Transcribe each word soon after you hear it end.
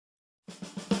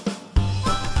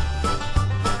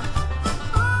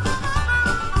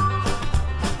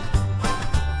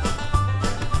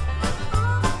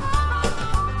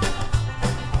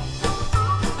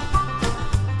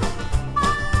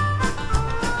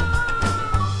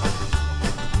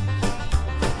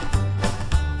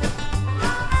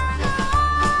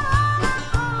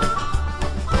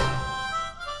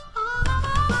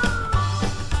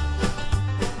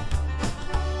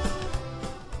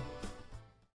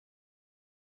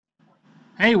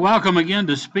Hey, welcome again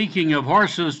to Speaking of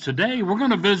Horses. Today we're going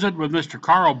to visit with Mr.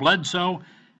 Carl Bledsoe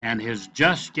and his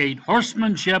Just Gate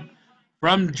horsemanship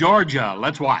from Georgia.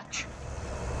 Let's watch.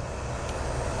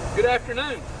 Good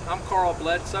afternoon. I'm Carl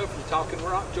Bledsoe from Talking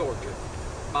Rock, Georgia.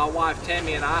 My wife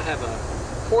Tammy and I have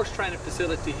a horse training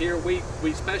facility here. We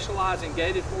specialize in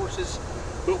gaited horses,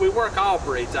 but we work all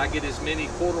breeds. I get as many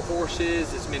quarter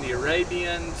horses, as many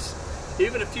Arabians,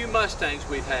 even a few Mustangs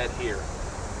we've had here.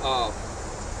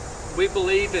 We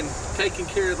believe in taking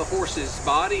care of the horse's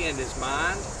body and his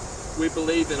mind. We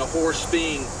believe in a horse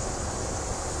being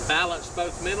balanced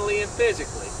both mentally and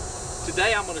physically.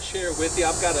 Today I'm going to share with you,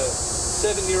 I've got a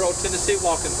 7-year-old Tennessee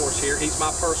walking horse here. He's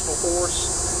my personal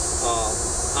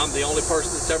horse. I'm the only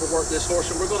person that's ever worked this horse,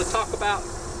 and we're going to talk about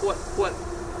what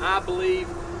I believe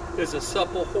is a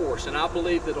supple horse. And I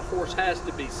believe that a horse has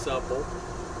to be supple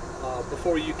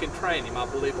before you can train him.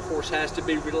 I believe a horse has to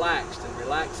be relaxed, and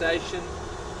relaxation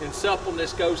and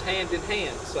suppleness goes hand in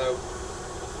hand. So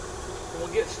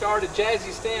we'll get started.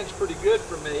 Jazzy stands pretty good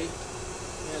for me,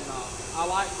 and I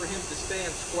like for him to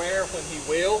stand square when he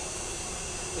will.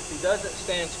 If he doesn't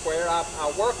stand square,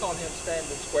 I work on him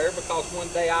standing square, because one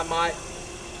day I might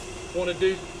want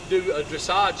to do a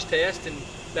dressage test, and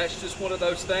that's just one of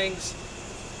those things.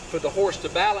 For the horse to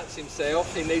balance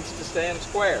himself, he needs to stand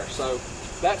square. So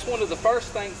that's one of the first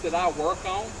things that I work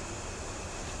on.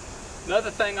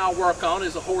 Another thing I work on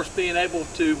is a horse being able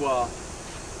to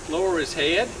lower his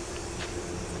head.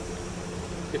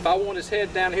 If I want his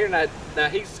head down here, now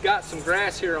he's got some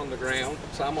grass here on the ground,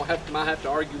 so I might have to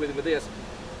argue with him with this.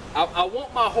 I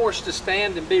want my horse to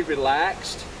stand and be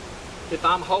relaxed. If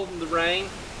I'm holding the rein,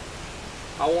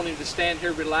 I want him to stand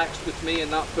here relaxed with me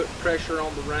and not put pressure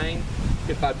on the rein.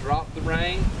 If I drop the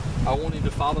rein, I want him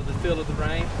to follow the feel of the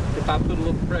rein. If I put a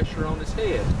little pressure on his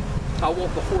head, I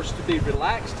want the horse to be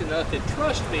relaxed enough and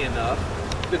trust me enough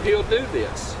that he'll do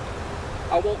this.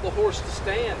 I want the horse to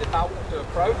stand if I want to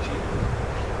approach him,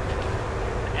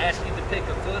 ask him to pick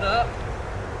a foot up.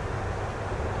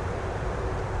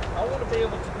 I want to be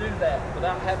able to do that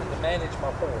without having to manage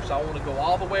my horse. I want to go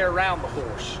all the way around the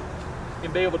horse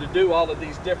and be able to do all of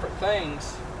these different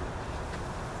things,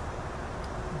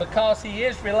 because he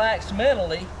is relaxed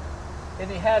mentally and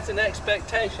he has an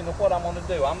expectation of what I'm going to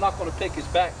do. I'm not going to pick his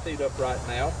back feet up right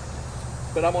now,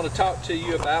 but I'm going to talk to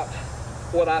you about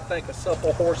what I think a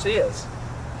supple horse is.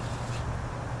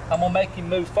 I'm going to make him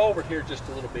move forward here just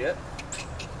a little bit.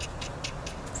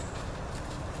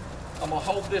 I'm going to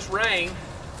hold this rein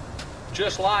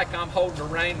just like I'm holding a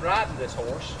rein riding this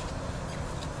horse.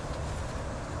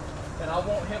 And I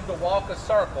want him to walk a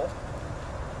circle.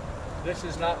 This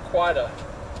is not quite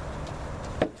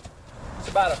it's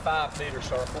about a 5-meter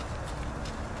circle.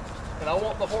 And I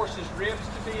want the horse's ribs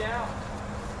to be out,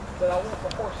 but I want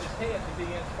the horse's head to be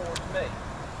in towards me.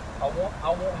 I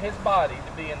want his body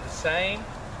to be in the same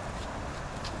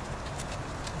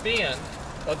bend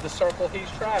of the circle he's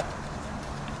traveling.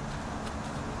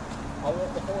 I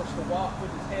want the horse to walk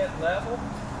with his head level,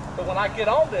 but when I get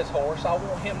on this horse, I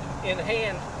want him in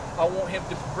hand, I want him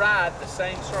to ride the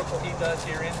same circle he does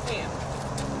here in hand.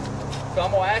 So I'm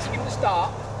going to ask him to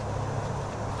stop,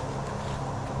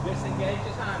 disengage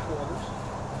his hindquarters,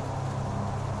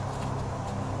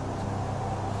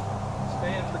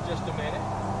 stand for just a minute.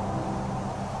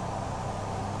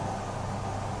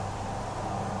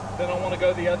 Then I want to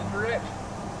go the other direction.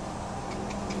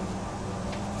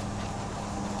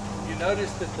 You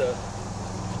notice that the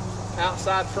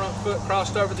outside front foot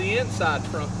crossed over the inside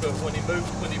front foot when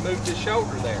he moved his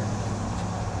shoulder there.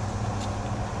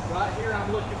 Right here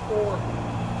I'm looking for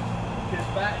his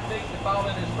back feet to fall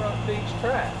in his front feet's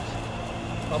tracks.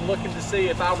 I'm looking to see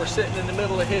if I were sitting in the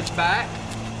middle of his back,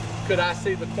 could I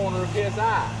see the corner of his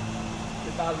eye?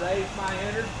 If I raise my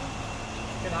energy,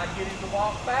 can I get him to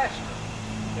walk faster?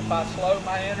 If I slow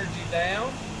my energy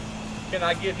down, can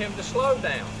I get him to slow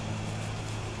down?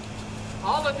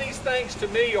 All of these things to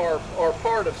me are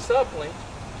part of suppling,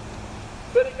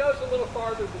 but it goes a little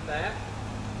farther than that.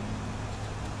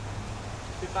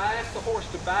 If I ask the horse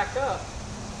to back up,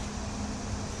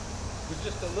 with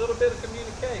just a little bit of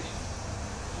communication,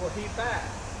 will he back?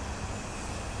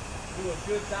 Do a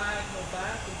good diagonal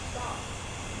back and stop.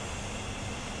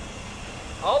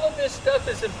 All of this stuff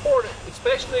is important,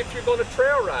 especially if you're going to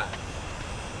trail ride.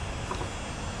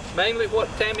 Mainly what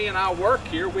Tammy and I work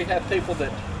here, we have people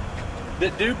that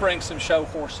do bring some show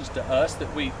horses to us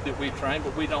that we train,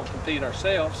 but we don't compete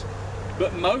ourselves.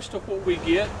 But most of what we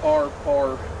get are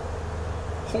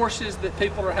horses that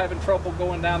people are having trouble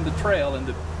going down the trail, and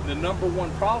the number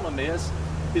one problem is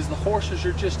the horses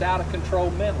are just out of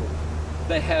control mentally.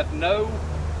 They have no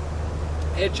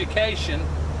education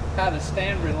kind of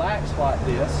stand relaxed like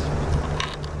this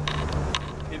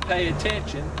and pay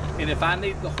attention. And if I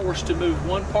need the horse to move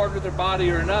one part of their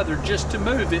body or another, just to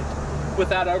move it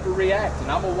without overreacting.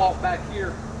 I'm gonna walk back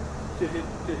here to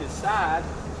his side.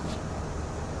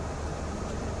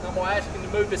 I'm gonna ask him to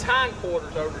move his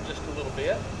hindquarters over just a little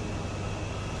bit.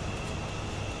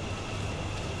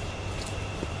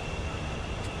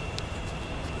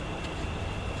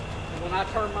 And when I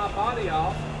turn my body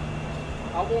off,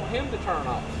 I want him to turn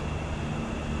off.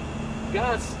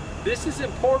 Guys, this is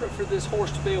important for this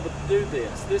horse to be able to do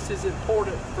this. This is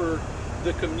important for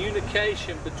the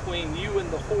communication between you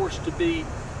and the horse to be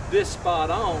this spot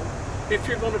on. If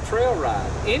you're going to trail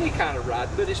ride, any kind of ride,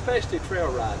 but especially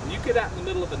trail riding, you get out in the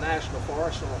middle of a national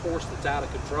forest on a horse that's out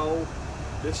of control,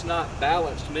 that's not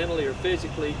balanced mentally or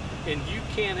physically, and you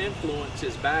can't influence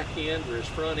his back end or his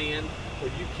front end, or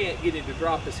you can't get him to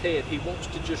drop his head. He wants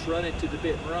to just run into the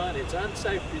bit and run. It's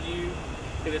unsafe for you,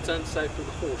 and it's unsafe for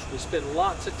the horse. We spend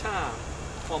lots of time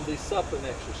on these suppling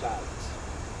exercises.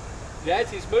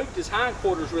 Jazzy's moved his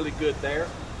hindquarters really good there.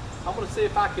 I'm going to see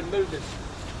if I can move his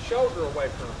shoulder away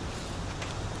from him.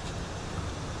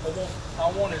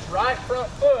 I want his right front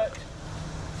foot to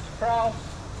cross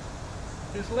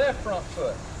his left front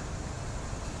foot.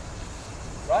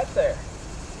 Right there.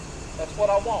 That's what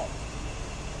I want.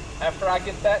 After I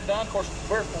get that done, of course,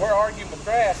 we're arguing with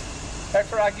grass.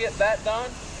 After I get that done,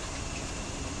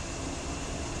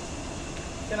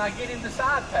 then I get him to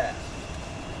side pass.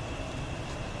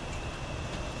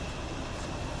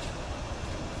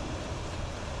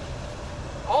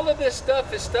 All of this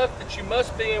stuff is stuff that you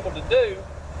must be able to do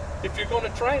if you're going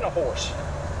to train a horse.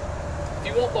 If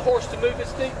you want the horse to move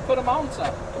his feet, put him on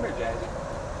something. Come here, Jazzy.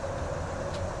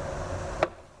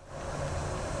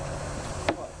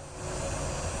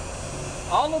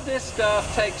 All of this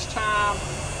stuff takes time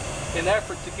and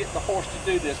effort to get the horse to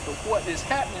do this, but what is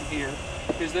happening here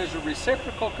is there's a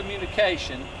reciprocal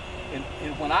communication, and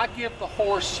when I give the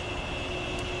horse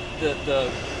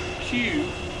the cue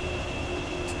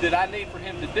that I need for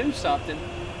him to do something,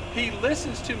 he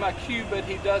listens to my cue, but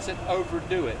he doesn't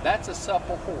overdo it. That's a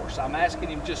supple horse. I'm asking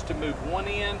him just to move one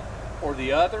end or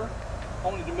the other. I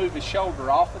want him to move his shoulder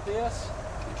off of this.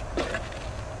 I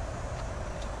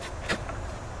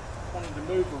want him to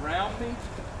move around me. I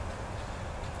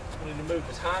want him to move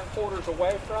his hindquarters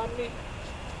away from me.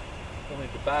 I want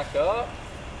him to back up.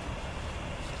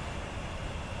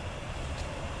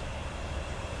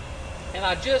 And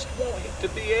I just want him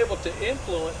to be able to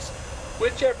influence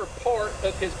whichever part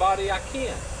of his body I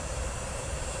can.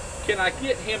 Can I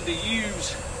get him to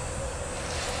use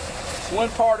one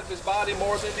part of his body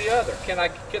more than the other? Can I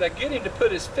get him to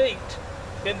put his feet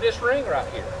in this ring right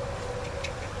here?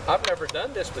 I've never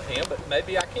done this with him, but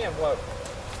maybe I can. Whoa,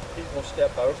 he's gonna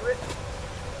step over it.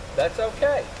 That's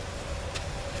okay.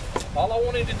 All I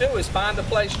want him to do is find a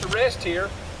place to rest here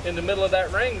in the middle of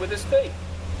that ring with his feet.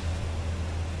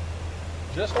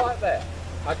 Just like that.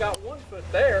 I got one foot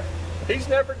there. He's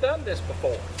never done this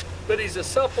before, but he's a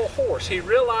supple horse. He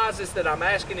realizes that I'm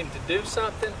asking him to do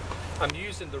something. I'm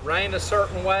using the rein a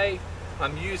certain way.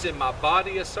 I'm using my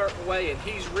body a certain way, and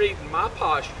he's reading my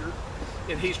posture,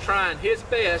 and he's trying his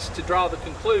best to draw the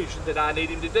conclusion that I need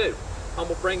him to do. I'm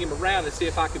gonna bring him around and see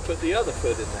if I can put the other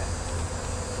foot in there.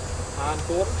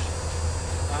 Hindquarters,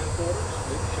 move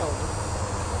your shoulder.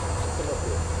 Come up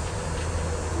here.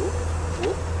 Whoop,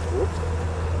 whoop, whoop, whoop.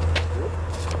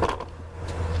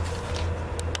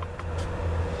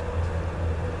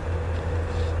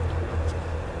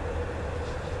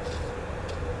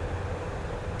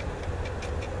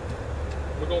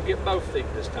 We're going to get both feet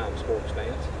this time, sports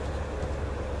fans.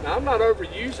 Now, I'm not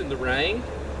overusing the rein.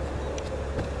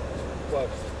 Whoa,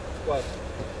 whoa,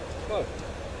 whoa.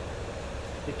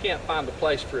 He can't find a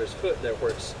place for his foot there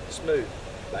where it's smooth.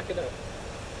 Back it up.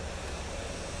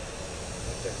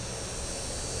 Okay.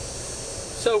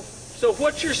 So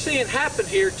what you're seeing happen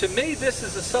here, to me, this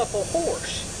is a supple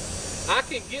horse. I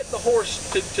can get the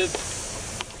horse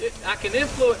I can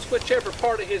influence whichever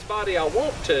part of his body I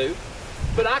want to,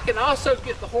 but I can also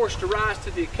get the horse to rise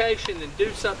to the occasion and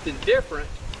do something different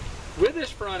with his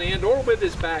front end or with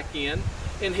his back end,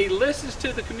 and he listens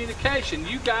to the communication.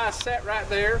 You guys sat right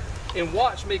there and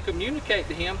watched me communicate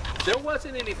to him. There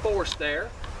wasn't any force there.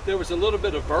 There was a little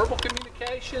bit of verbal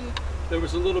communication. There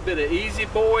was a little bit of easy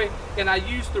boy, and I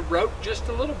used the rope just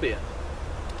a little bit.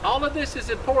 All of this is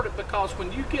important because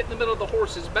when you get in the middle of the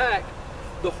horse's back,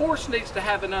 the horse needs to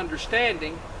have an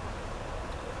understanding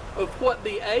of what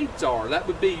the aids are. That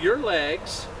would be your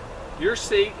legs, your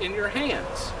seat, and your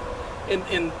hands.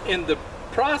 And the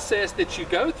process that you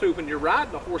go through when you're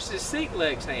riding a horse is seat,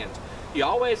 legs, hands. You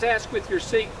always ask with your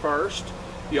seat first.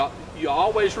 You You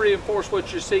always reinforce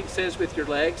what your seat says with your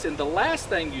legs, and the last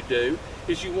thing you do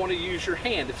is you want to use your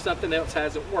hand if something else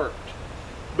hasn't worked.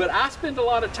 But I spend a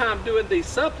lot of time doing these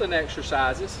suppling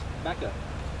exercises. Back up.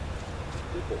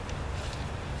 Good boy.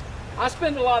 I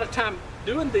spend a lot of time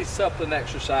doing these suppling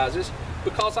exercises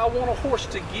because I want a horse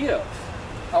to give.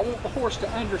 I want the horse to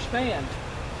understand,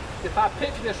 if I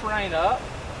pick this rein up,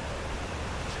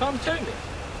 come to me.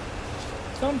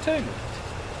 Come to me.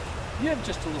 Give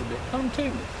just a little bit. Come to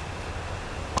me.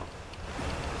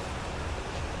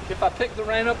 If I pick the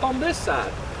rein up on this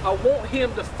side, I want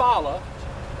him to follow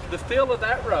the feel of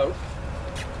that rope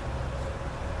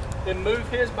and move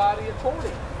his body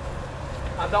accordingly.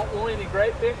 I don't want any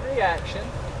great big reaction.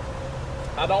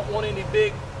 I don't want any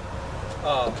big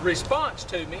response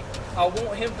to me. I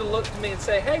want him to look to me and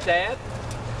say, hey Dad,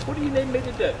 what do you need me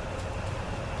to do?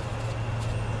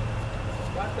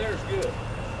 Right there is good.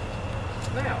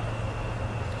 Now,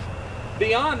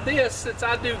 beyond this, since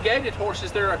I do gaited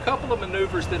horses, there are a couple of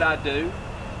maneuvers that I do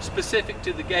specific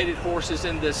to the gaited horses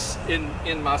in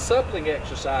my suppling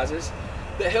exercises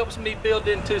that helps me build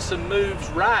into some moves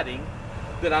riding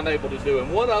that I'm able to do.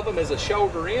 And one of them is a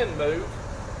shoulder in move.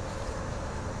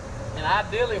 And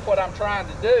ideally what I'm trying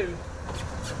to do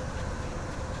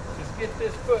is get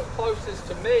this foot closest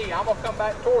to me. I'm gonna come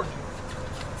back towards you.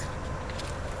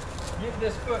 Get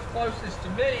this foot closest to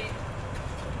me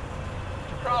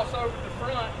to cross over the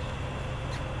front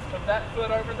of that foot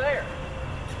over there.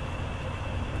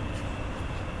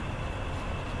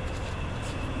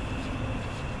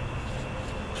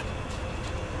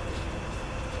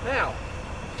 Now,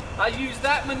 I use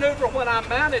that maneuver when I'm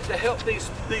mounted to help these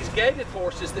gaited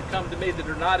horses that come to me that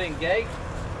are not in gait.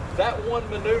 That one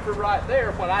maneuver right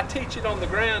there, when I teach it on the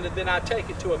ground and then I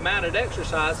take it to a mounted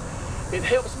exercise, it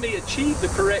helps me achieve the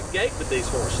correct gait with these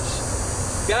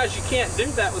horses. Guys, you can't do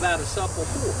that without a supple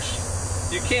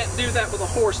horse. You can't do that with a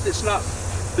horse that's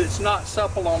not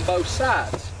supple on both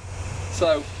sides.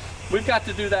 So we've got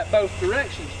to do that both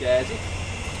directions, Gazzy.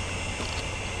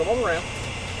 Come on around.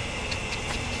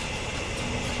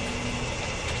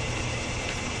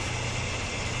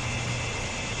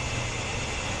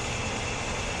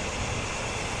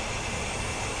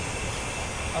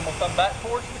 I'm going to come back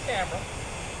towards the camera.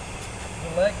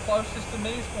 The leg closest to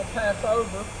me is going to pass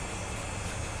over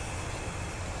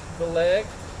the leg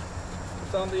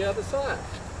that's on the other side.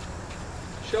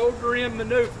 Shoulder in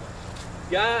maneuver.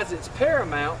 Guys, it's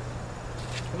paramount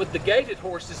with the gaited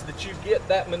horses that you get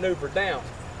that maneuver down,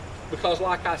 because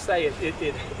like I say,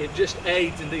 it just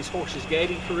aids in these horses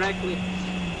gaiting correctly.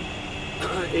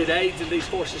 It aids in these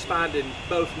horses finding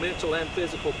both mental and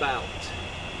physical balance.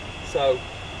 So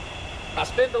I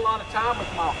spend a lot of time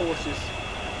with my horses.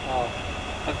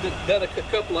 I've done a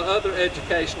couple of other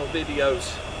educational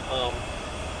videos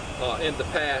in the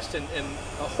past, and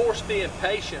a horse being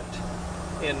patient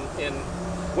and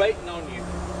waiting on you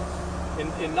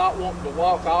and not wanting to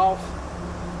walk off.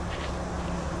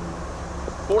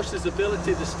 Horse's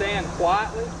ability to stand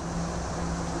quietly,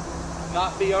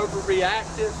 not be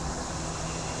overreactive,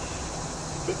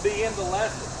 but be in the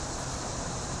lesson.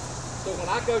 So when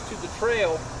I go to the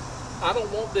trail, I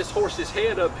don't want this horse's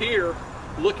head up here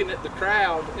looking at the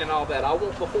crowd and all that. I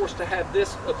want the horse to have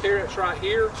this appearance right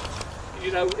here.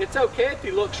 You know, it's okay if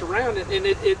he looks around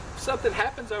and something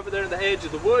happens over there in the edge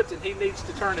of the woods and he needs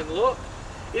to turn and look.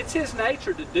 It's his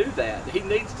nature to do that. He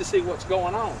needs to see what's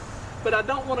going on. But I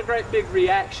don't want a great big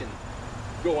reaction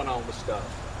going on with stuff.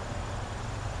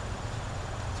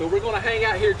 So we're going to hang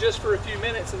out here just for a few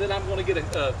minutes, and then I'm going to get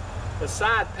a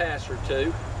side pass or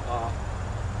two.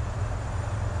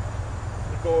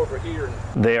 Go over here.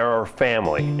 They are our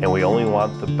family, and we only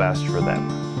want the best for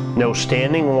them. No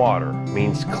standing water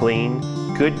means clean,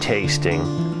 good tasting,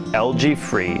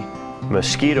 algae-free,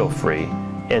 mosquito-free,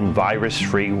 and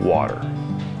virus-free water.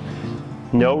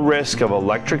 No risk of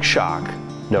electric shock,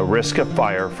 no risk of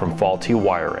fire from faulty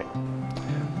wiring.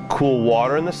 Cool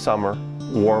water in the summer,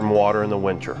 warm water in the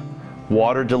winter.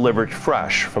 Water delivered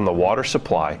fresh from the water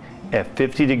supply at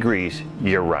 50 degrees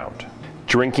year-round.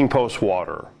 Drinking Post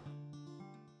water.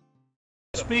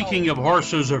 Speaking of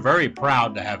horses, we're very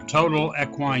proud to have Total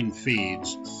Equine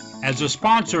Feeds as a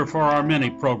sponsor for our many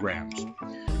programs.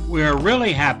 We are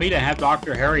really happy to have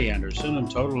Dr. Harry Anderson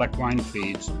and Total Equine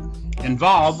Feeds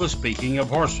involved with Speaking of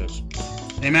Horses.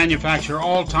 They manufacture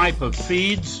all type of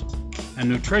feeds and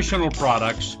nutritional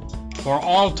products for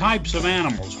all types of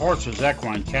animals, horses,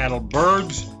 equine, cattle,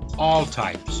 birds, all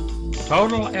types.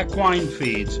 Total Equine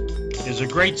Feeds is a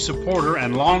great supporter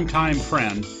and longtime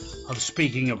friend of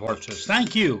Speaking of Horses.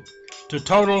 Thank you to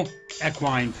Total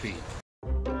Equine Feed.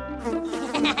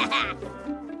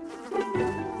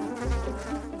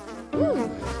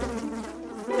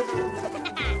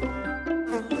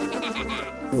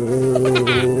 Horses.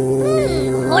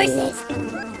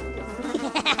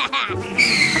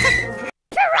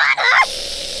 Piranha!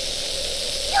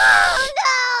 Oh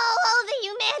no! Oh, the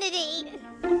humanity!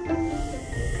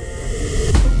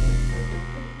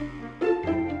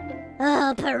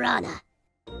 Oh, piranha.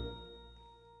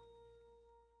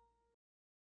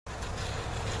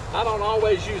 I don't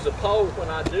always use a pole when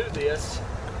I do this,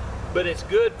 but it's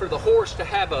good for the horse to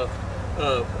have a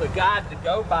guide to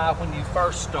go by when you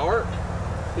first start.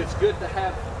 It's good to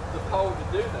have the pole to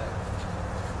do that.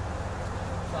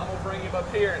 So I'm gonna bring him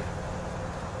up here and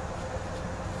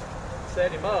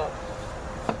set him up.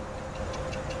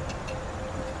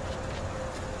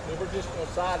 Then we're just gonna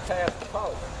side pass the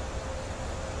pole.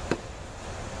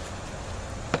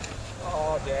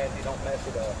 Oh, Jazzy, don't mess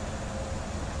it up.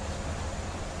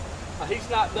 Now, he's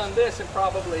not done this in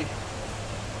probably,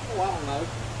 oh, I don't know,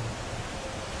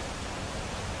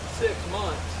 6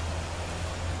 months.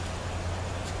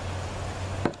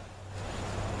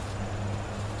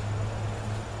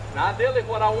 Now, ideally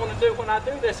what I want to do when I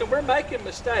do this, and we're making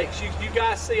mistakes. You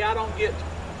guys see I don't get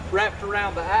wrapped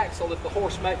around the axle if the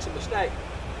horse makes a mistake.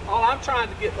 All I'm trying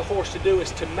to get the horse to do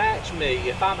is to match me.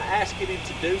 If I'm asking him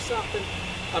to do something,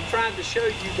 I'm trying to show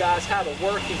you guys how to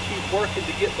work and keep working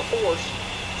to get the horse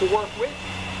to work with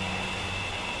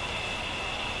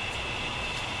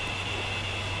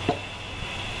you.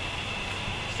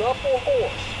 Supple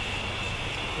horse,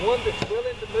 one that's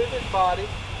willing to move his body,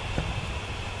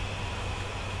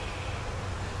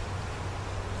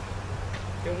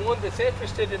 and one that's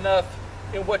interested enough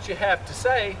in what you have to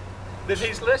say that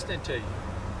he's listening to you.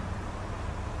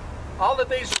 All of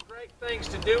these are great things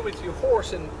to do with your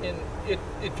horse, and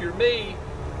if you're me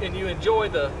and you enjoy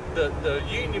the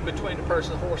union between the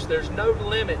person and the horse, there's no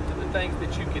limit to the things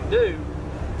that you can do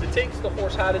to teach the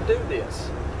horse how to do this.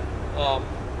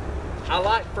 I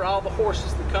like for all the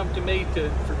horses that come to me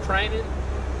for training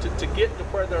to get to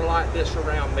where they're like this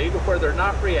around me, to where they're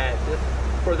not reactive,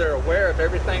 where they're aware of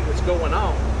everything that's going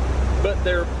on, but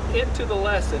they're into the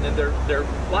lesson, and they're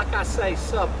like I say,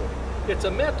 supple. It's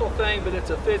a mental thing, but it's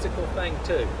a physical thing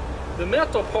too. The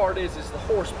mental part is the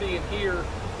horse being here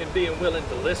and being willing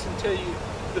to listen to you.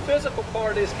 The physical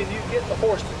part is, can you get the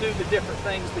horse to do the different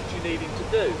things that you need him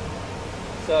to do?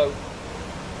 So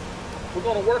we're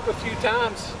going to work a few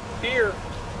times here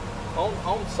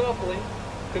on suppling,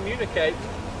 communicating.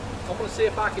 I'm going to see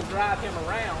if I can drive him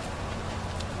around.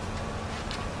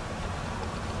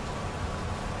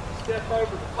 Step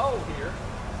over the pole here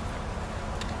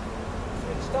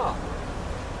and stop.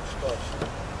 But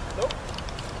nope,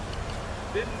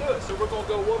 didn't do it. So we're going to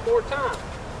go one more time.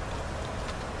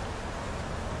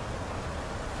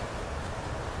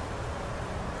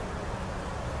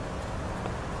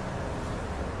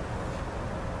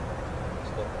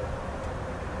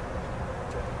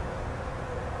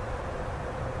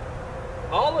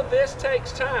 All of this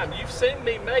takes time. You've seen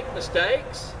me make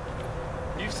mistakes.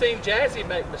 You've seen Jazzy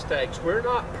make mistakes. We're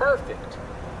not perfect.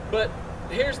 But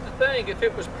here's the thing, if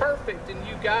it was perfect and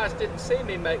you guys didn't see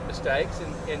me make mistakes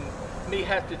and me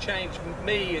have to change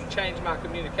me and change my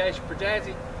communication for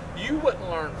Jazzy, you wouldn't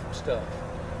learn from stuff.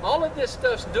 All of this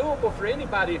stuff's doable for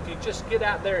anybody if you just get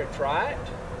out there and try it.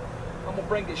 I'm gonna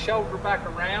bring his shoulder back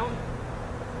around.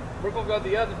 We're gonna go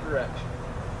the other direction.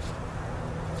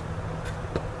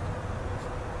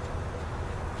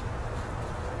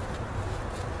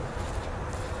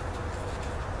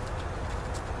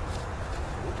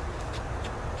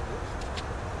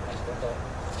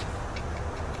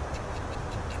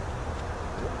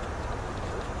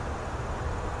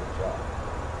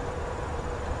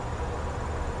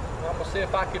 I'm going to see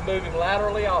if I can move him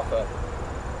laterally off of it.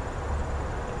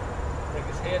 Bring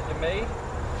his head to me.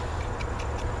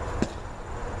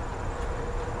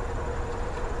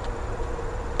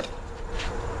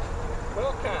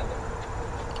 Well, kind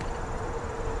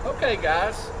of. Okay,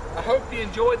 guys. I hope you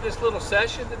enjoyed this little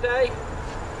session today.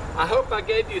 I hope I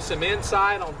gave you some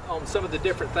insight on some of the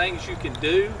different things you can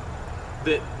do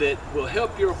that will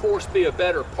help your horse be a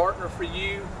better partner for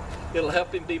you. It'll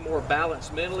help him be more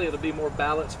balanced mentally. It'll be more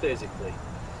balanced physically.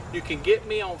 You can get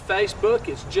me on Facebook.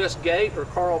 It's just Gate or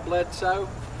Carl Bledsoe.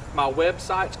 My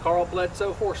website's Carl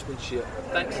Bledsoe Horsemanship.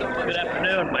 Thanks so much. Good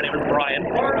afternoon. My name is Brian.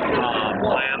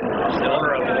 I am the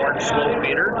owner of Orange Slow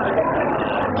Feeder.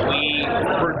 We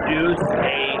produce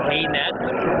a hay net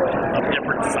of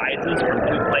different sizes from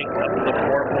 2 planks up to the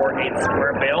 4/4/8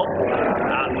 square bale,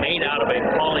 made out of a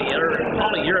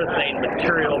polyurethane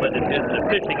material that is in the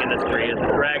fishing industry as a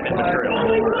dragnet material.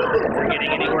 We're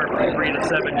getting anywhere from 3 to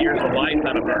 7 years of life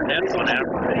out of our nets on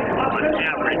average.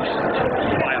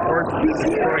 By a horse, this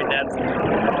destroyed nets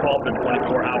 12 to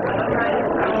 24 hours.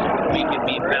 We can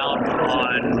be found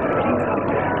on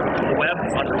the web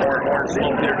under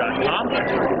orangeslopeater.com,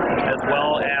 as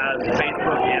well as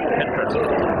Facebook and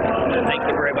Pinterest. And thank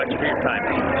you very much for your time.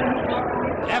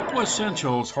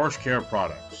 Equessentials Horse Care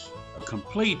Products, a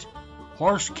complete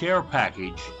horse care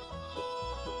package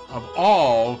of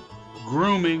all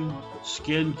grooming,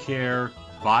 skin care,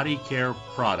 body care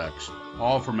products,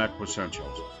 all from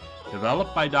Equessentials.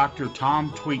 Developed by Dr.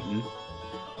 Tom Tweeton,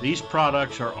 these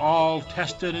products are all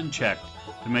tested and checked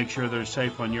to make sure they're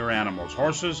safe on your animals,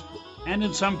 horses, and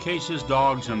in some cases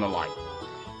dogs and the like.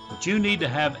 But you need to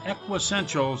have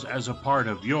Equessentials as a part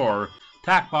of your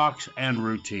tack box and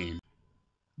routine.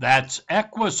 That's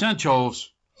Equessentials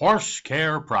Horse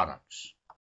Care Products.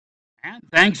 And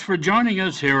thanks for joining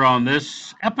us here on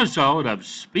this episode of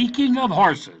Speaking of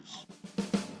Horses.